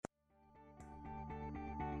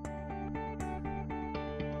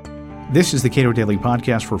This is the Cato Daily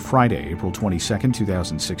Podcast for Friday, April 22nd,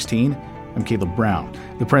 2016. I'm Caleb Brown.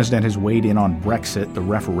 The president has weighed in on Brexit, the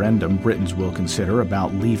referendum Britons will consider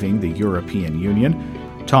about leaving the European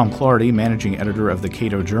Union. Tom Clardy, managing editor of the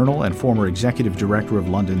Cato Journal and former executive director of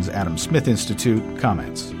London's Adam Smith Institute,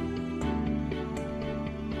 comments.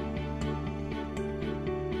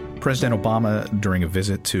 President Obama, during a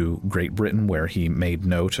visit to Great Britain, where he made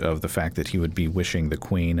note of the fact that he would be wishing the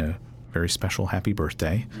Queen a very special happy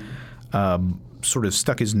birthday, sort of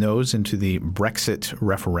stuck his nose into the Brexit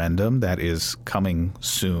referendum that is coming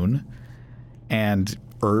soon and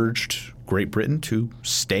urged Great Britain to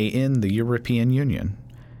stay in the European Union.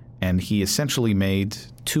 And he essentially made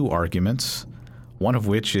two arguments, one of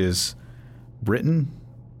which is, Britain,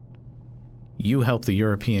 you help the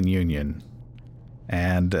European Union.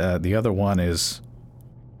 And the other one is,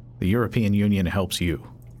 the European Union helps you.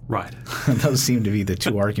 Right. Those seem to be the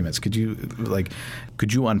two arguments. Could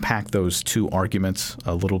you unpack those two arguments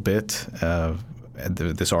a little bit?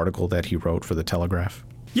 This article that he wrote for the Telegraph.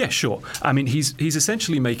 Yeah, sure. I mean, he's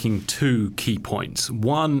essentially making two key points.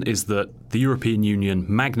 One is that the European Union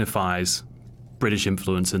magnifies British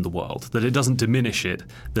influence in the world, that it doesn't diminish it,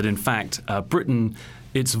 that in fact Britain,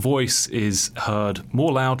 its voice is heard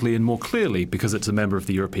more loudly and more clearly because it's a member of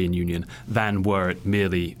the European Union than were it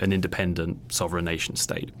merely an independent sovereign nation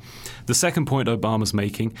state. The second point Obama's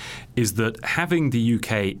making is that having the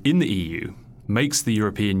UK in the EU makes the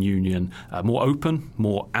European Union more open,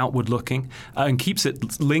 more outward-looking, and keeps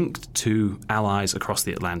it linked to allies across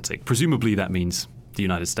the Atlantic. Presumably that means the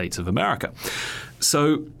United States of America.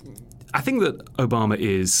 So I think that Obama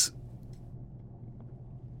is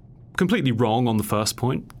completely wrong on the first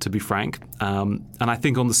point, to be frank. And I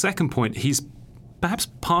think on the second point, he's perhaps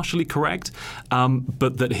partially correct,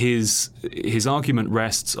 but that his argument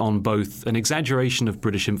rests on both an exaggeration of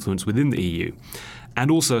British influence within the EU and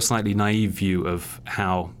also a slightly naive view of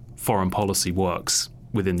how foreign policy works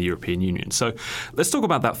within the European Union. So let's talk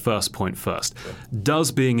about that first point first.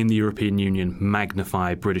 Does being in the European Union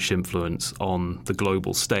magnify British influence on the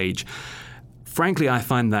global stage? Frankly, I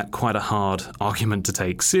find that quite a hard argument to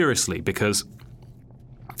take seriously because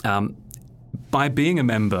by being a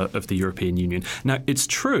member of the European Union, now it's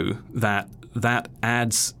true that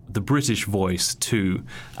adds the British voice to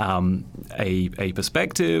a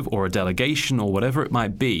perspective or a delegation or whatever it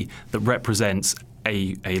might be that represents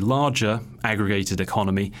a larger aggregated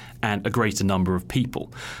economy and a greater number of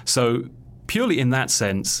people. So purely in that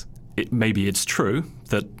sense, maybe it's true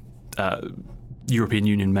that European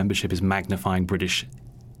Union membership is magnifying British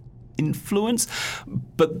influence.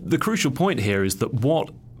 But the crucial point here is that what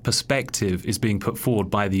perspective is being put forward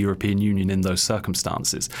by the European Union in those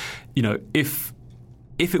circumstances. You know, if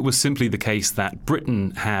it was simply the case that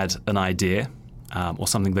Britain had an idea or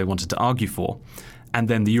something they wanted to argue for, and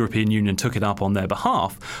then the European Union took it up on their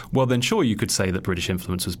behalf, well, then sure, you could say that British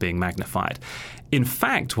influence was being magnified. In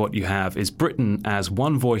fact, what you have is Britain as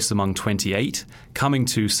one voice among 28 coming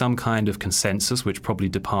to some kind of consensus, which probably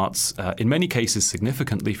departs, in many cases,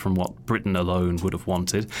 significantly from what Britain alone would have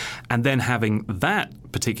wanted, and then having that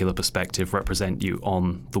particular perspective represent you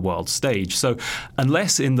on the world stage. So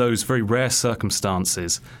unless in those very rare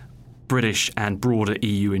circumstances British and broader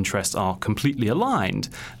EU interests are completely aligned,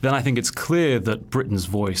 then I think it's clear that Britain's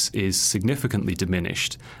voice is significantly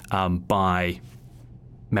diminished by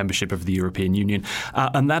membership of the European Union.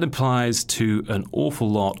 And that applies to an awful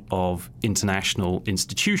lot of international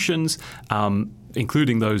institutions,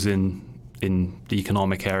 including those in the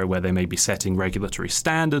economic area where they may be setting regulatory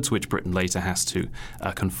standards, which Britain later has to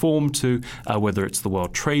conform to, whether it's the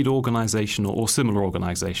World Trade Organization or similar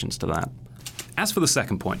organizations to that. As for the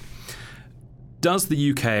second point, does the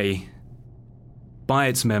UK, by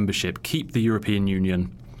its membership, keep the European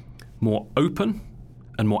Union more open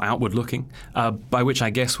and more outward-looking, by which I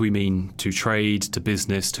guess we mean to trade, to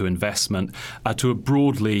business, to investment, to a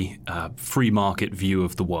broadly free market view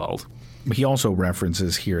of the world? He also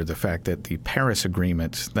references here the fact that the Paris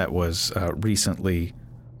Agreement that was recently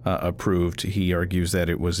approved, he argues that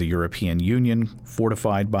it was the European Union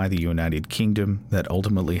fortified by the United Kingdom that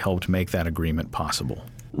ultimately helped make that agreement possible.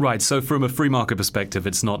 Right. So from a free market perspective,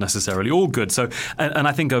 it's not necessarily all good. So, and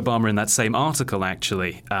I think Obama in that same article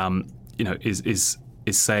actually, is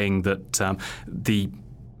saying that the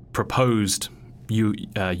proposed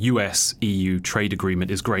US-EU trade agreement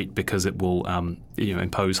is great because it will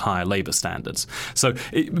impose higher labor standards. So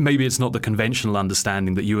maybe it's not the conventional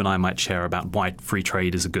understanding that you and I might share about why free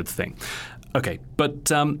trade is a good thing. Okay, but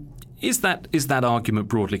is that argument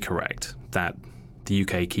broadly correct, that the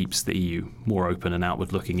UK keeps the EU more open and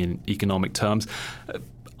outward-looking in economic terms?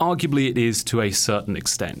 Arguably, it is to a certain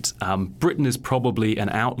extent. Britain is probably an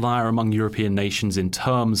outlier among European nations in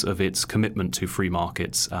terms of its commitment to free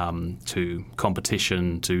markets, to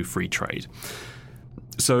competition, to free trade.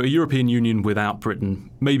 So a European Union without Britain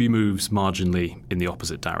maybe moves marginally in the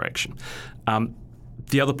opposite direction.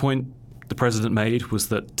 The other point the President made was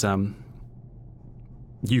that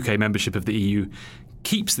UK membership of the EU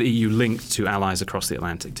keeps the EU linked to allies across the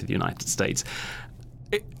Atlantic, to the United States.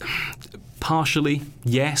 Partially,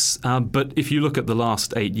 yes, but if you look at the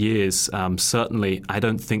last 8 years, certainly I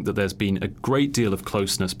don't think that there's been a great deal of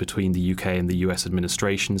closeness between the UK and the US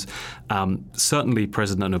administrations. Certainly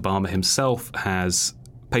President Obama himself has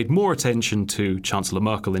paid more attention to Chancellor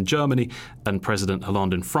Merkel in Germany and President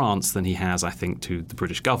Hollande in France than he has, I think, to the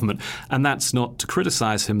British government. And that's not to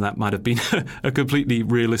criticize him. That might have been a completely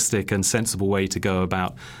realistic and sensible way to go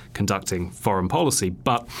about conducting foreign policy.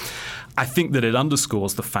 But I think that it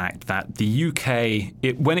underscores the fact that the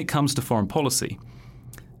UK, when it comes to foreign policy,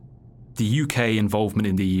 the UK involvement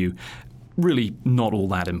in the EU really not all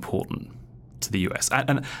that important to the US.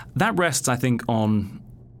 And that rests, I think, on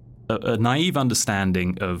a naive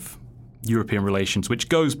understanding of European relations, which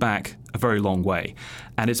goes back a very long way.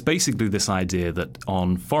 And it's basically this idea that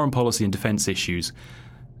on foreign policy and defense issues,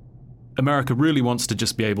 America really wants to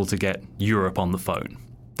just be able to get Europe on the phone.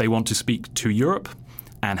 They want to speak to Europe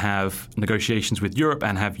and have negotiations with Europe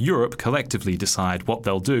and have Europe collectively decide what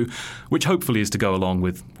they'll do, which hopefully is to go along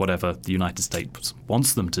with whatever the United States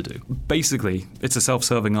wants them to do. Basically, it's a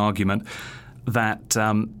self-serving argument that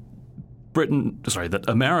that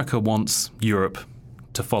America wants Europe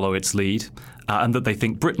to follow its lead, and that they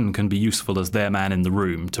think Britain can be useful as their man in the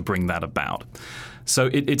room to bring that about. So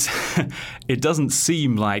it doesn't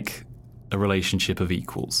seem like a relationship of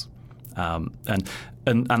equals, and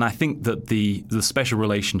I think that the special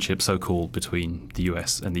relationship, so-called, between the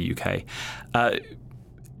US and the UK,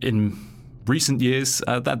 in recent years,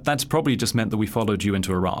 that's probably just meant that we followed you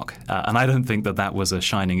into Iraq, and I don't think that was a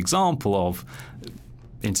shining example of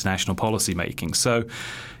international policy making. So,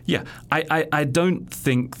 yeah, I don't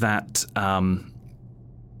think that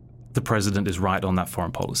the president is right on that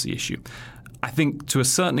foreign policy issue. I think to a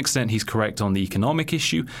certain extent he's correct on the economic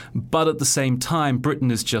issue, but at the same time,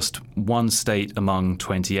 Britain is just one state among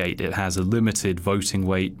 28. It has a limited voting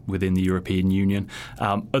weight within the European Union.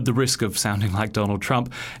 At the risk of sounding like Donald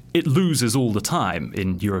Trump, it loses all the time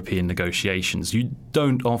in European negotiations. You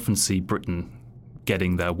don't often see Britain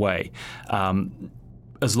getting their way.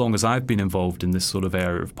 As long as I've been involved in this sort of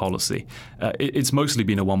area of policy, it's mostly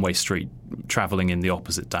been a one-way street, travelling in the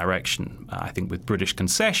opposite direction, I think, with British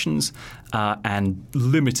concessions and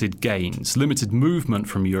limited gains, limited movement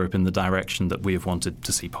from Europe in the direction that we have wanted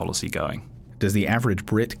to see policy going. Does the average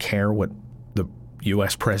Brit care what the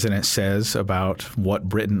U.S. president says about what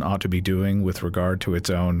Britain ought to be doing with regard to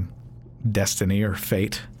its own destiny or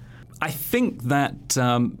fate? I think that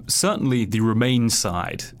certainly the Remain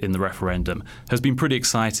side in the referendum has been pretty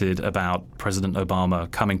excited about President Obama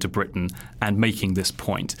coming to Britain and making this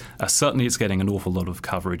point. Certainly it's getting an awful lot of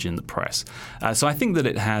coverage in the press. So I think that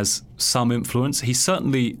it has some influence. He's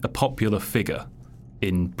certainly a popular figure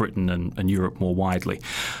in Britain and Europe more widely.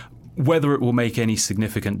 Whether it will make any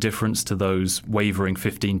significant difference to those wavering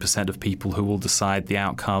 15% of people who will decide the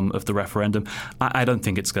outcome of the referendum, I don't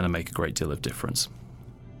think it's going to make a great deal of difference.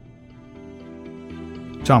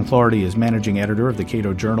 Tom Clardy is managing editor of the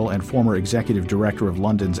Cato Journal and former executive director of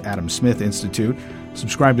London's Adam Smith Institute.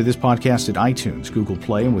 Subscribe to this podcast at iTunes, Google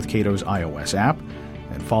Play, and with Cato's iOS app.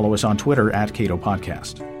 And follow us on Twitter @Cato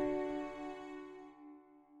Podcast.